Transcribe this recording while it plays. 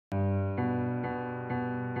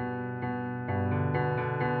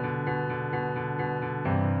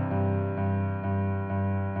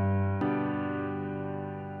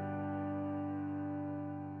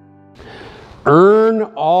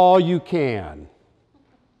all you can.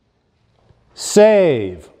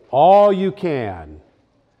 Save all you can.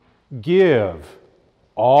 Give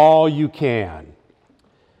all you can.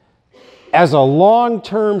 As a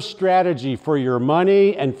long-term strategy for your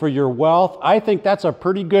money and for your wealth, I think that's a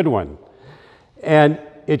pretty good one. And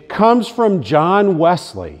it comes from John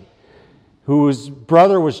Wesley, whose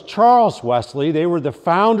brother was Charles Wesley. They were the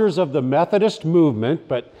founders of the Methodist movement,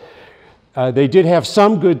 but they did have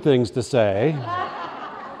some good things to say.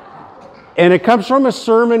 And it comes from a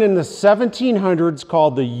sermon in the 1700s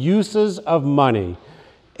called The Uses of Money.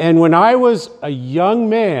 And when I was a young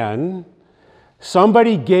man,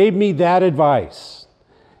 somebody gave me that advice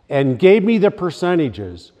and gave me the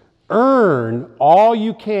percentages. Earn all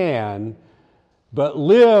you can, but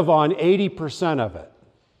live on 80% of it.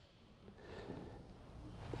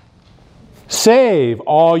 Save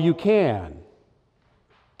all you can,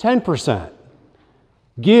 10%.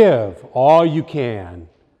 Give all you can,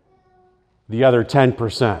 the other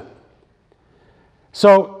 10%.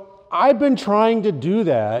 So I've been trying to do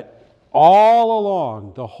that all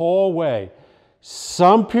along, the whole way.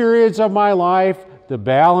 Some periods of my life, the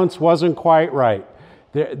balance wasn't quite right.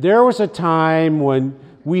 There was a time when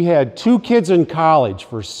we had 2 kids in college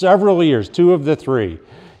for several years, 2 of the 3.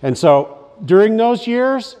 And so during those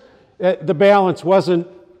years, the balance wasn't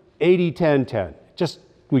 80-10-10. Just,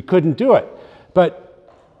 we couldn't do it. But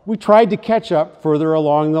we tried to catch up further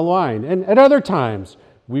along the line. And at other times,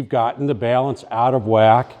 we've gotten the balance out of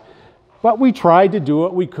whack. But we tried to do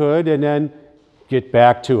what we could and then get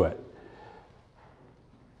back to it.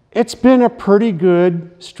 It's been a pretty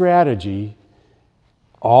good strategy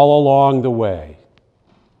all along the way.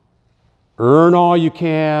 Earn all you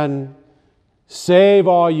can, save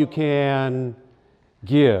all you can,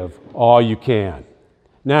 give all you can.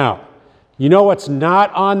 Now, you know what's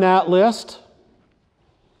not on that list?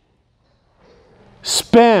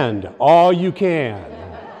 Spend all you can.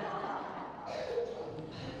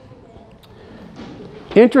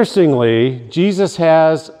 Interestingly, Jesus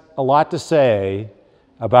has a lot to say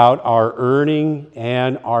about our earning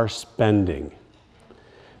and our spending.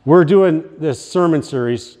 We're doing this sermon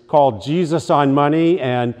series called Jesus on Money,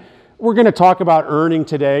 and we're going to talk about earning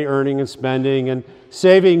today, earning and spending, and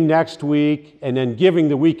saving next week, and then giving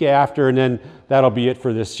the week after, and then that'll be it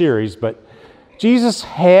for this series. But Jesus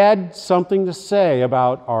had something to say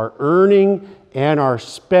about our earning and our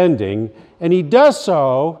spending, and he does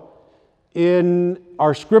so in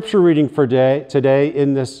our scripture reading for today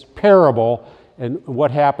in this parable and what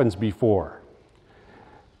happens before.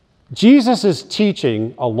 Jesus is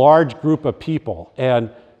teaching a large group of people, and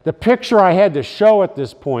the picture I had to show at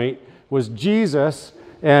this point was Jesus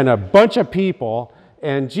and a bunch of people,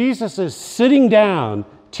 and Jesus is sitting down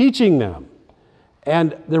teaching them.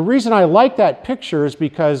 And the reason I like that picture is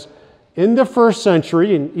because in the first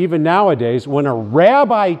century, and even nowadays, when a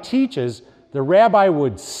rabbi teaches, the rabbi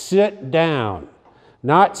would sit down,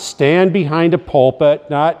 not stand behind a pulpit,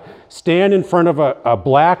 not stand in front of a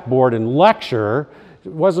blackboard and lecture.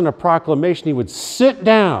 It wasn't a proclamation. He would sit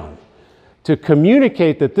down to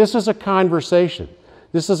communicate that this is a conversation.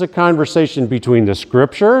 This is a conversation between the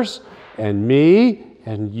scriptures and me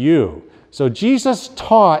and you. So Jesus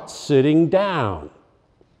taught sitting down.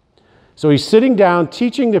 So he's sitting down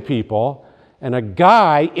teaching the people, and a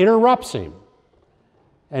guy interrupts him.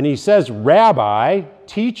 And he says, "Rabbi,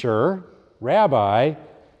 teacher, Rabbi,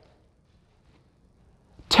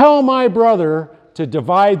 tell my brother to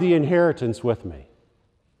divide the inheritance with me."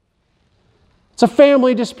 It's a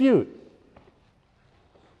family dispute.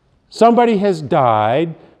 Somebody has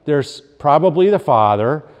died. There's probably the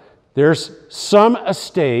father. There's some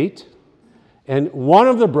estate. And one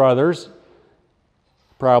of the brothers,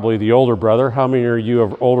 probably the older brother, how many of you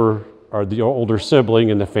are the older sibling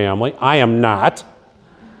in the family? I am not.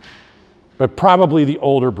 But probably the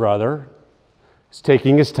older brother is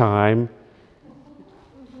taking his time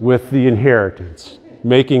with the inheritance,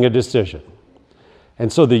 making a decision.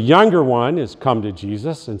 And so the younger one has come to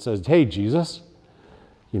Jesus and says, "Hey, Jesus,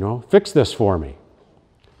 fix this for me."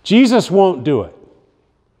 Jesus won't do it.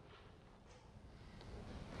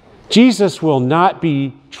 Jesus will not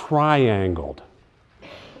be triangled.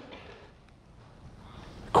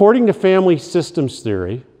 According to family systems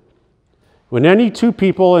theory, when any 2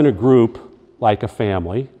 people in a group, like a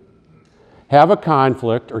family, have a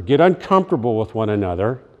conflict or get uncomfortable with one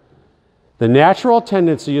another, the natural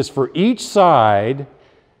tendency is for each side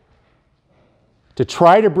to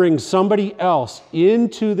try to bring somebody else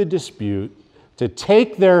into the dispute, to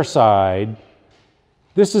take their side.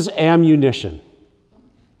 This is ammunition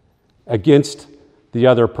against the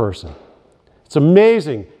other person. It's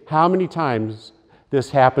amazing how many times this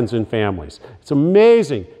happens in families. It's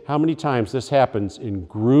amazing how many times this happens in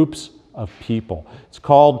groups of people. It's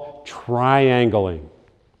called triangling.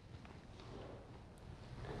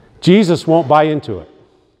 Jesus won't buy into it.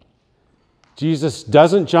 Jesus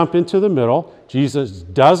doesn't jump into the middle. Jesus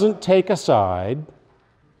doesn't take a side.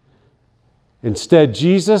 Instead,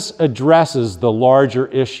 Jesus addresses the larger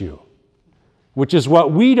issue, which is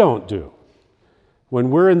what we don't do.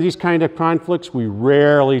 When we're in these kind of conflicts, we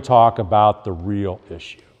rarely talk about the real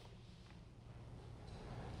issue.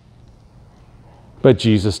 But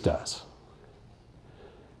Jesus does.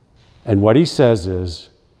 And what he says is,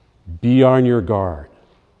 be on your guard.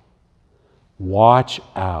 Watch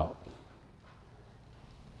out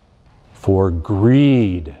for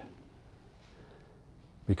greed.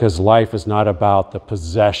 Because life is not about the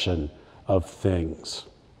possession of things.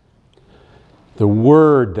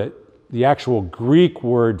 The actual Greek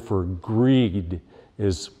word for greed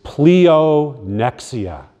is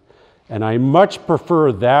pleonexia. And I much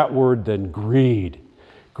prefer that word than greed.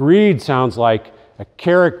 Greed sounds like a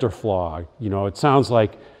character flaw. It sounds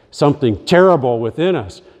like something terrible within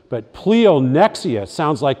us. But pleonexia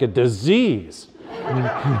sounds like a disease.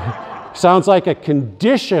 Sounds like a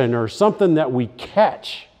condition or something that we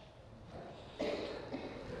catch.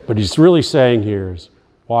 But he's really saying here is,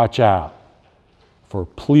 watch out for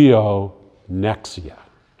pleonexia.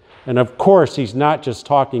 And of course, he's not just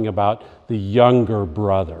talking about the younger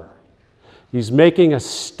brother. He's making a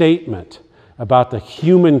statement about the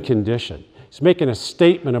human condition. He's making a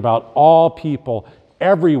statement about all people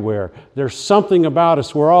everywhere. There's something about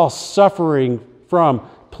us. We're all suffering from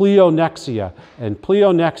pleonexia. And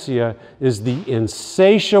pleonexia is the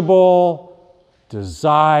insatiable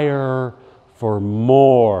desire for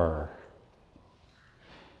more.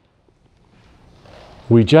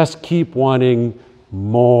 We just keep wanting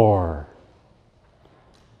more.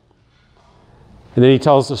 And then he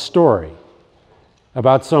tells a story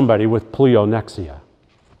about somebody with pleonexia.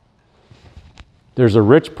 There's a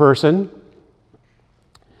rich person,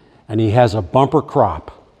 and he has a bumper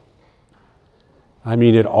crop. I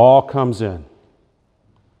mean, it all comes in.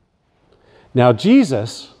 Now,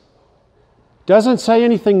 Jesus doesn't say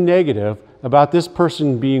anything negative about this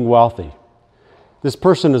person being wealthy. This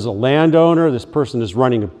person is a landowner. This person is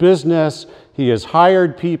running a business. He has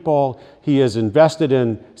hired people. He has invested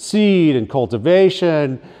in seed and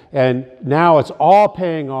cultivation. And now it's all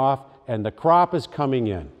paying off, and the crop is coming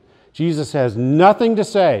in. Jesus has nothing to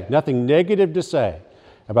say, nothing negative to say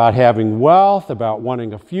about having wealth, about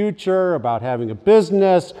wanting a future, about having a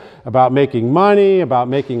business, about making money, about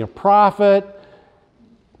making a profit.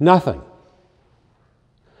 Nothing.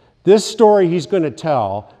 This story he's going to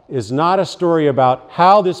tell is not a story about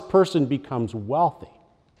how this person becomes wealthy.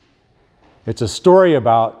 It's a story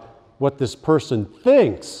about what this person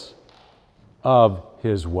thinks of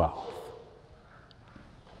his wealth.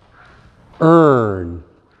 Earn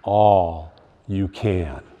all you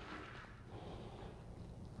can.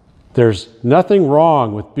 There's nothing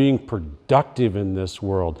wrong with being productive in this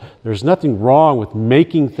world. There's nothing wrong with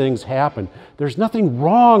making things happen. There's nothing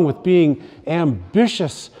wrong with being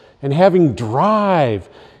ambitious and having drive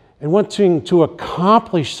and wanting to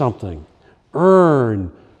accomplish something.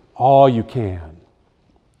 Earn all you can.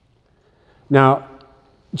 Now,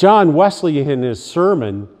 John Wesley in his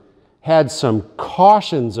sermon had some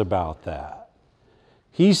cautions about that.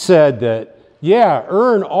 He said that, yeah,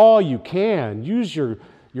 earn all you can. Use your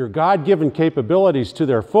God-given capabilities to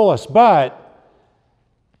their fullest, but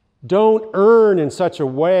don't earn in such a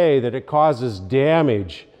way that it causes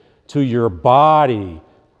damage to your body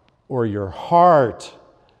or your heart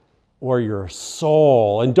or your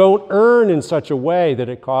soul. And don't earn in such a way that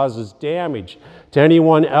it causes damage to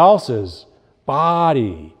anyone else's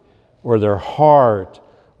body or their heart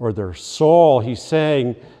or their soul. He's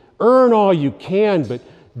saying, earn all you can, but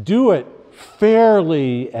do it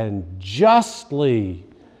fairly and justly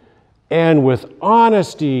and with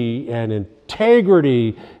honesty and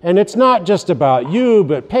integrity. And it's not just about you,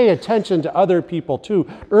 but pay attention to other people too.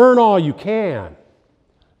 Earn all you can,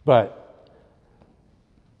 but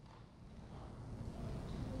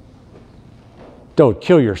don't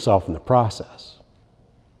kill yourself in the process.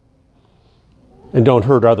 And don't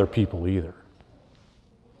hurt other people either.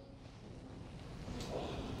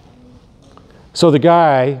 So the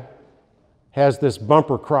guy has this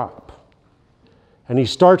bumper crop, and he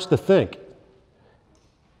starts to think.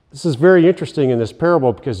 This is very interesting in this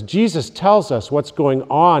parable because Jesus tells us what's going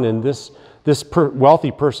on in this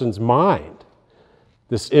wealthy person's mind,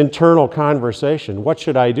 this internal conversation. What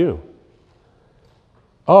should I do?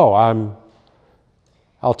 Oh,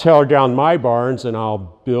 I'll tear down my barns and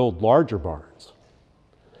I'll build larger barns.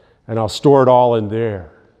 and I'll store it all in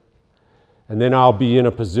there. And then I'll be in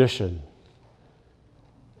a position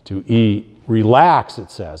to eat, relax,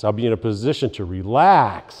 it says. I'll be in a position to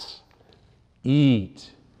relax, eat,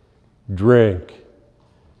 drink,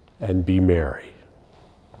 and be merry.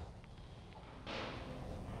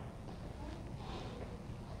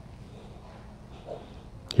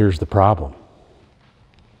 Here's the problem.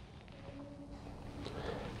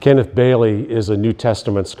 Kenneth Bailey is a New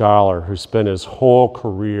Testament scholar who spent his whole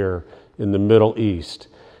career in the Middle East.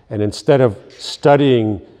 And instead of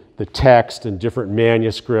studying the text and different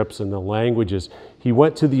manuscripts and the languages, he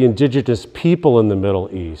went to the indigenous people in the Middle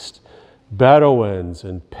East, Bedouins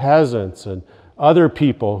and peasants and other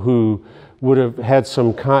people who would have had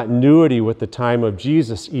some continuity with the time of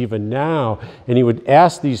Jesus even now. And he would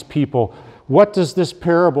ask these people, what does this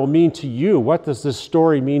parable mean to you? What does this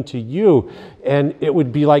story mean to you? And it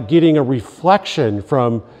would be like getting a reflection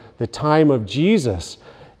from the time of Jesus.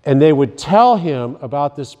 And they would tell him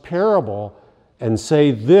about this parable and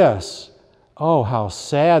say this, oh, how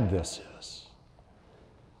sad this is.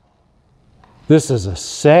 This is a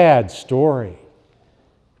sad story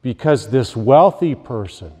because this wealthy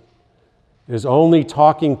person is only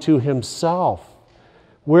talking to himself.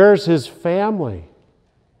 Where's his family?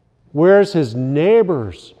 Where's his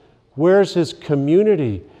neighbors? Where's his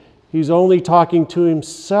community? He's only talking to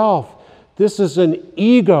himself. This is an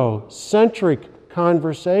egocentric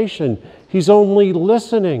conversation. He's only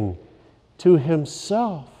listening to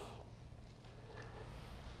himself.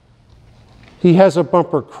 He has a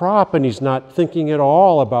bumper crop and he's not thinking at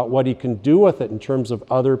all about what he can do with it in terms of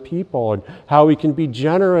other people and how he can be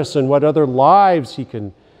generous and what other lives he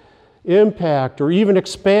can impact, or even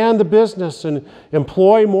expand the business and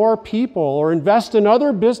employ more people, or invest in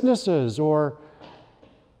other businesses, or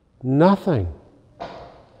nothing.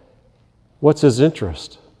 What's his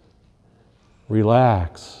interest?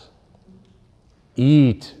 Relax,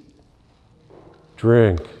 eat,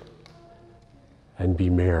 drink, and be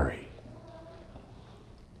merry.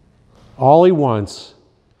 All he wants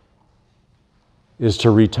is to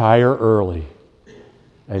retire early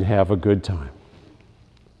and have a good time.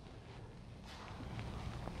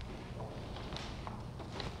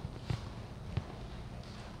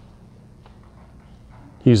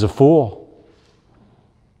 He's a fool.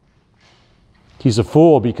 He's a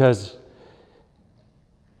fool because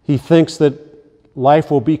he thinks that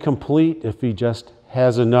life will be complete if he just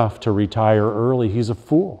has enough to retire early. He's a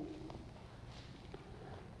fool.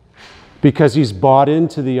 Because he's bought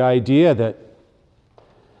into the idea that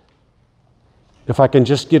if I can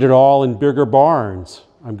just get it all in bigger barns,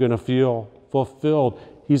 I'm going to feel fulfilled.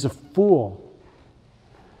 He's a fool.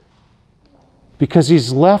 Because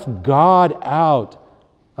he's left God out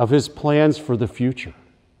of his plans for the future.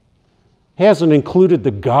 He hasn't included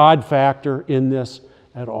the God factor in this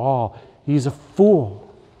at all. He's a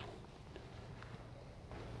fool.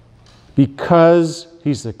 Because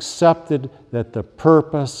he's accepted that the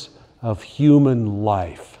purpose of human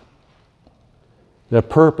life, the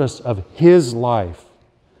purpose of his life,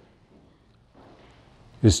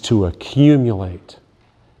 is to accumulate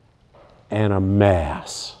and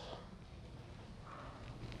amass.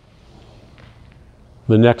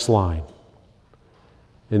 The next line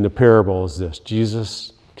in the parable is this.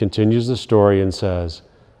 Jesus continues the story and says,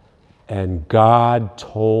 and God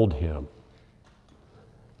told him.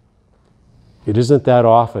 It isn't that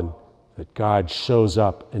often that God shows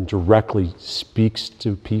up and directly speaks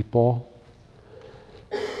to people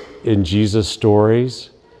in Jesus' stories,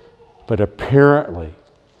 but apparently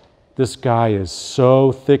this guy is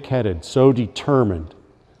so thick-headed, so determined.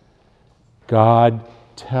 God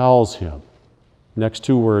tells him. Next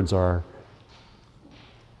two words are,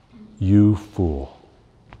 you fool.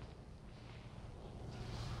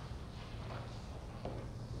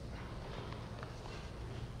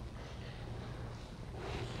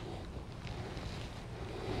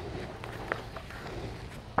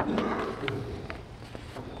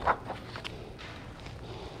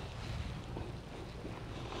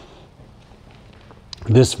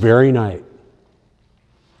 This very night,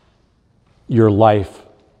 your life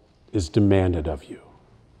is demanded of you.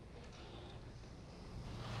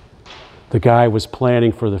 The guy was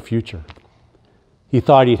planning for the future. He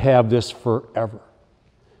thought he'd have this forever.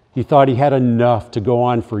 He thought he had enough to go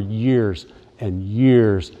on for years and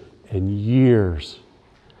years and years.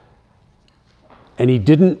 And he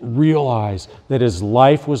didn't realize that his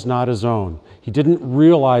life was not his own. He didn't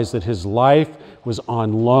realize that his life was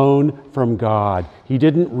on loan from God. He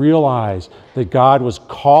didn't realize that God was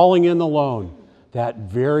calling in the loan that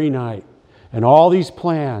very night. And all these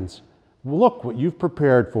plans, look what you've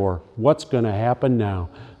prepared for. What's going to happen now?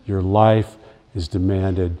 Your life is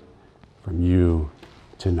demanded from you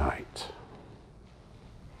tonight.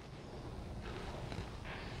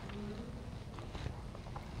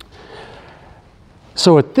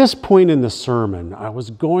 So at this point in the sermon, I was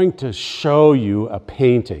going to show you a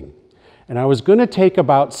painting, and I was going to take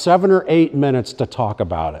about 7 or 8 minutes to talk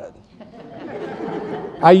about it.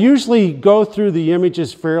 I usually go through the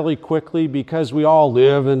images fairly quickly because we all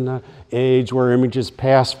live in an age where images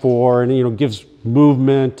pass for and, gives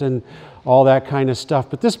movement and all that kind of stuff.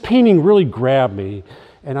 But this painting really grabbed me,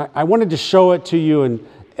 and I wanted to show it to you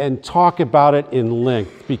and talk about it in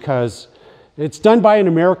length because it's done by an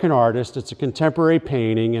American artist. It's a contemporary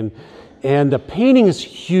painting, and the painting is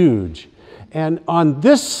huge. And on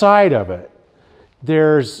this side of it,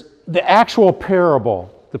 there's the actual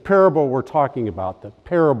parable, the parable we're talking about, the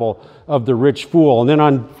parable of the rich fool. And then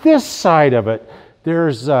on this side of it,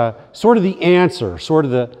 there's sort of the answer, sort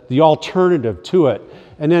of the alternative to it.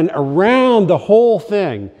 And then around the whole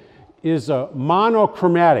thing is a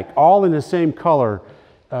monochromatic, all in the same color,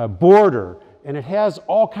 border. And it has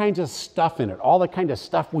all kinds of stuff in it, all the kind of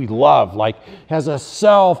stuff we love, like has a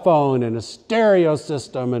cell phone and a stereo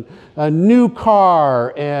system and a new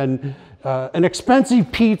car and an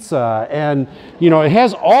expensive pizza. And, it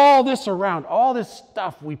has all this around, all this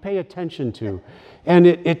stuff we pay attention to. And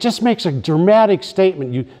it just makes a dramatic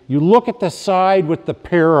statement. You look at the side with the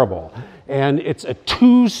parable, and it's a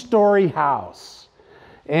 2-story house.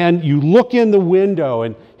 And you look in the window,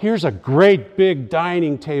 and here's a great big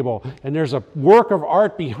dining table, and there's a work of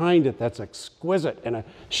art behind it that's exquisite, and a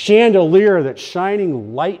chandelier that's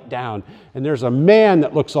shining light down. And there's a man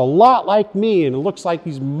that looks a lot like me, and it looks like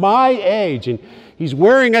he's my age, and he's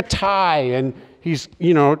wearing a tie, and he's,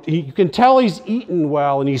 you can tell he's eaten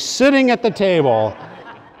well, and he's sitting at the table.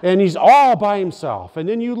 And he's all by himself. And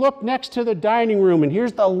then you look next to the dining room, and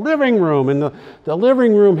here's the living room. And the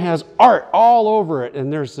living room has art all over it.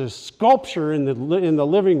 And there's this sculpture in the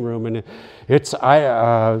living room. And it's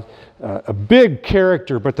a big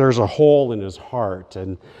character, but there's a hole in his heart.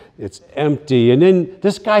 And it's empty. And then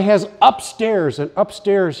this guy has upstairs. And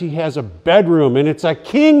upstairs he has a bedroom. And it's a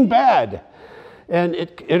king bed. And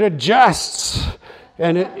it adjusts.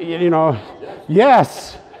 And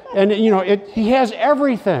yes. And, he has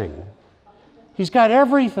everything. He's got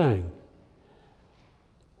everything.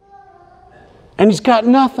 And he's got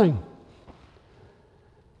nothing.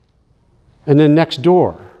 And then next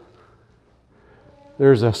door,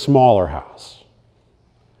 there's a smaller house.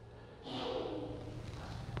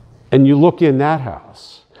 And you look in that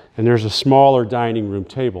house, and there's a smaller dining room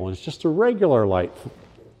table, and it's just a regular light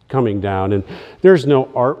coming down, and there's no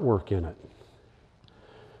artwork in it.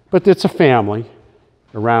 But it's a family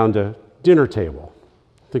around a dinner table.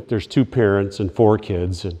 I think there's 2 parents and 4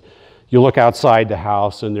 kids, and you look outside the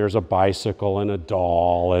house and there's a bicycle and a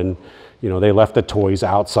doll, and they left the toys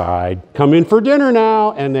outside. Come in for dinner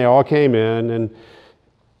now, and they all came in, and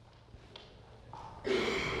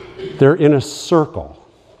they're in a circle,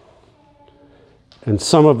 and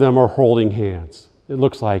some of them are holding hands. It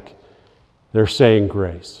looks like they're saying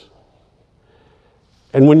grace.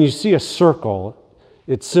 And when you see a circle,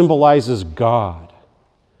 it symbolizes God.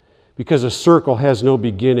 Because a circle has no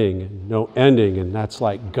beginning and no ending, and that's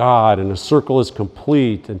like God. And a circle is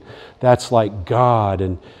complete, and that's like God.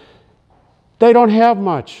 And they don't have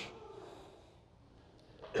much,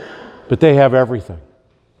 but they have everything.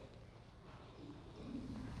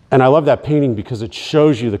 And I love that painting because it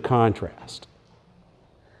shows you the contrast.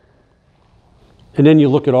 And then you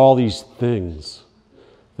look at all these things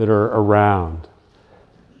that are around,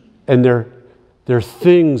 and they're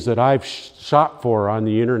things that I've shopped for on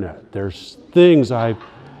the internet. There's things I've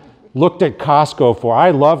looked at Costco for.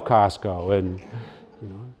 I love Costco, and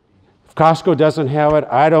if Costco doesn't have it,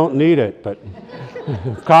 I don't need it. But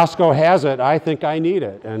if Costco has it, I think I need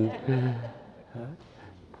it. And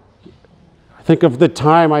I think of the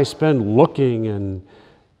time I spend looking and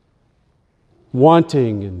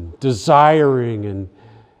wanting and desiring, and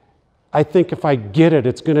I think if I get it,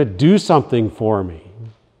 it's going to do something for me.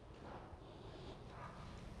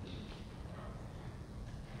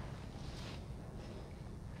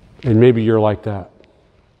 And maybe you're like that.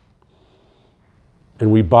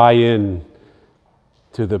 And we buy in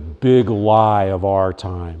to the big lie of our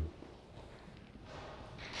time.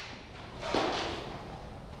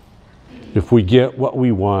 If we get what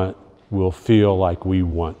we want, we'll feel like we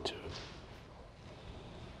want to.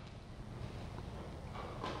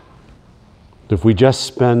 If we just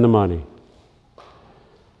spend the money,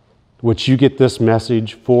 which you get this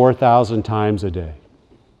message 4,000 times a day.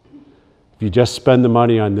 If you just spend the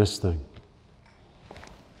money on this thing,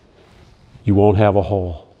 you won't have a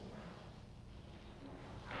hole.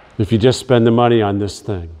 If you just spend the money on this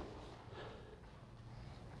thing,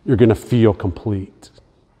 you're going to feel complete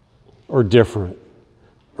or different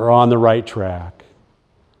or on the right track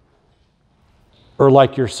or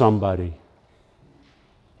like you're somebody.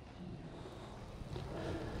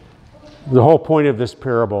 The whole point of this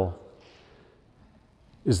parable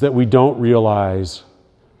is that we don't realize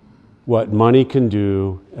what money can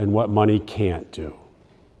do and what money can't do.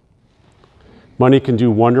 Money can do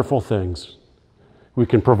wonderful things. We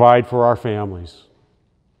can provide for our families.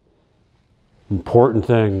 Important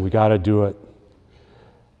thing, we got to do it.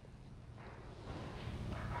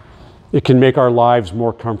 It can make our lives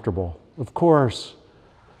more comfortable. Of course,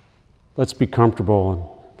 let's be comfortable and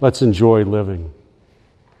let's enjoy living.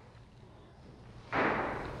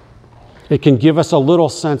 It can give us a little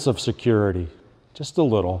sense of security, just a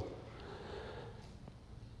little.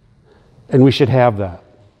 And we should have that.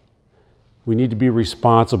 We need to be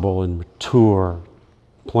responsible and mature,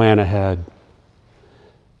 plan ahead.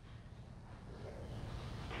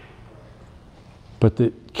 But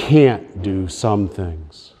it can't do some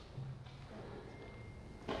things.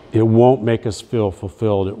 It won't make us feel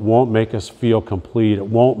fulfilled. It won't make us feel complete. It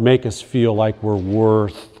won't make us feel like we're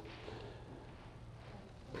worth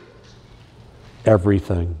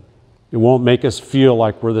everything. It won't make us feel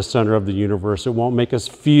like we're the center of the universe. It won't make us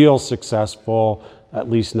feel successful, at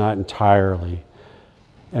least not entirely.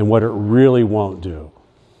 And what it really won't do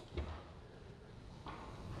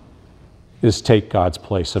is take God's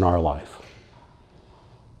place in our life.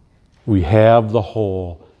 We have the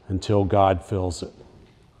hole until God fills it.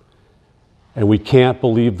 And we can't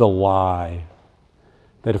believe the lie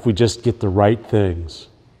that if we just get the right things,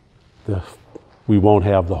 we won't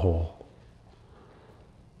have the hole.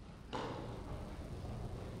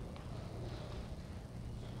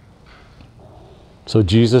 So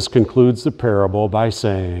Jesus concludes the parable by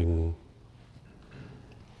saying,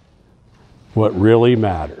 what really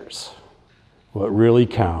matters, what really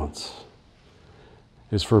counts,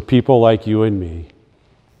 is for people like you and me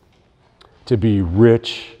to be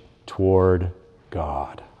rich toward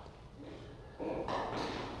God.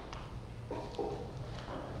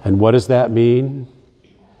 And what does that mean?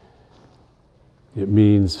 It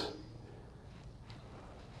means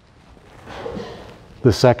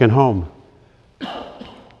the second home.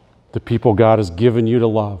 The people God has given you to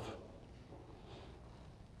love.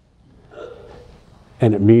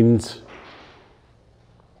 And it means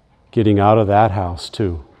getting out of that house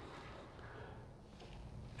too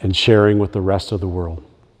and sharing with the rest of the world.